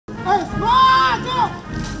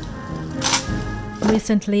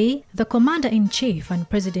Recently, the Commander-in-Chief and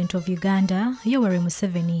President of Uganda, Yoweri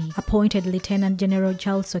Museveni, appointed Lt Gen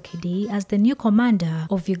Charles Okidi as the new commander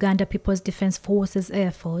of Uganda People's Defense Forces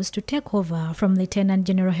Air Force to take over from Lt Gen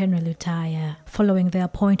Gen Lutaaya. Following the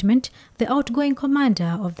appointment, the outgoing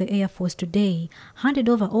commander of the Air Force today handed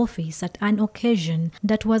over office at an occasion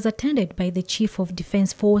that was attended by the Chief of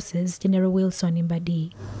Defense Forces, General Wilson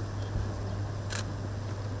Mbadi.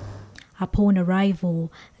 Upon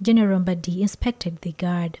arrival, General Mbadi inspected the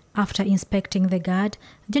guard. After inspecting the guard,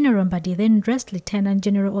 General Mbadi then dressed Lt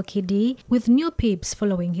Gen Okidi with new pips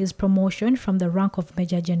following his promotion from the rank of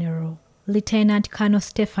Major General. Lieutenant Colonel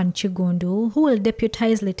Stephen Chigundu, who will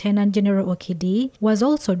deputize Lt Gen Okidi, was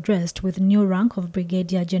also dressed with new rank of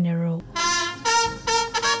Brigadier General.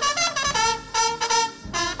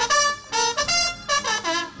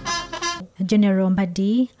 General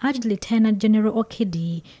Mbadi urged Lt Gen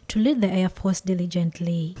Okidi to lead the Air Force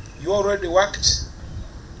diligently. You already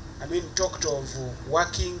talked of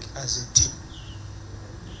working as a team.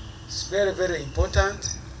 It's very, very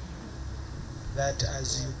important that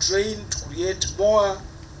as you train to create more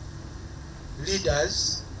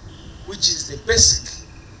leaders, which is the basic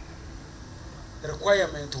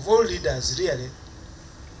requirement of all leaders really,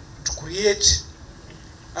 to create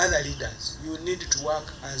other leaders, you need to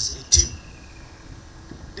work as a team.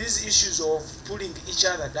 These issues of pulling each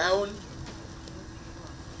other down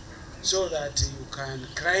so that you can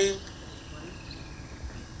climb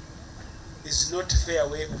is not a fair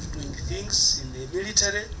way of doing things in the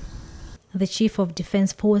military. The Chief of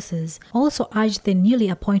Defense Forces also urged the newly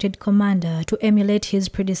appointed commander to emulate his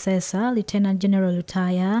predecessor, Lieutenant General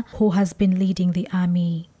Lutaaya, who has been leading the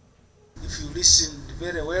army. If you listen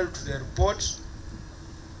very well to the report,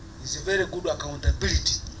 it's a very good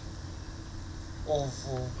accountability of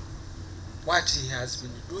what he has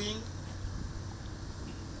been doing,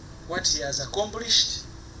 what he has accomplished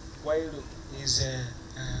while he's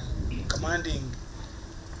commanding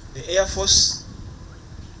the Air Force,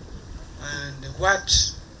 and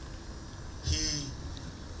what he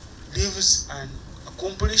lives and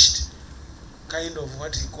accomplished, kind of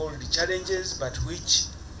what he called the challenges, but which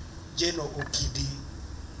Gen Okidi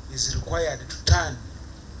is required to turn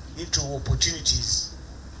into opportunities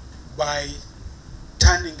by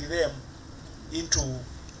turning them into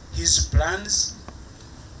his plans,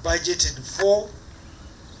 budgeted for,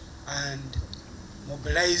 and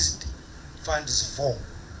mobilized funds for.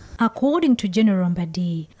 According to General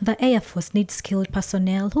Mbadi, the Air Force needs skilled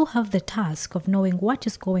personnel who have the task of knowing what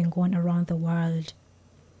is going on around the world.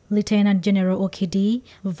 Lieutenant General Okidi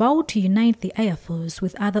vowed to unite the Air Force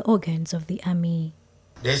with other organs of the Army.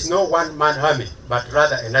 There is no one-man army, but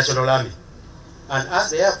rather a national army. And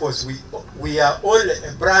as the Air Force, we are only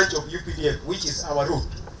a branch of UPDF, which is our root.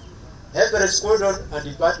 Every squadron and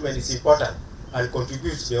department is important and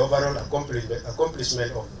contributes to the overall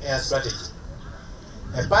accomplishment of air strategy.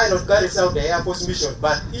 A pilot carries out the Air Force mission,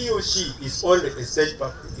 but he or she is only a stage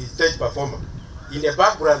performer. In the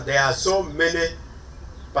background, there are so many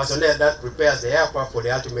personnel that prepares the aircraft for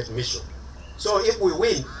the ultimate mission. So if we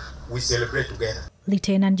win, we celebrate together.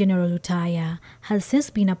 Lieutenant General Lutaaya has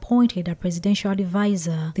since been appointed a presidential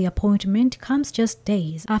advisor. The appointment comes just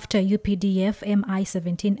days after UPDF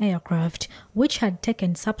Mi-17 aircraft, which had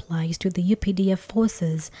taken supplies to the UPDF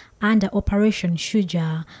forces under Operation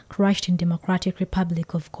Shujaa, crashed in Democratic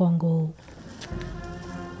Republic of Congo.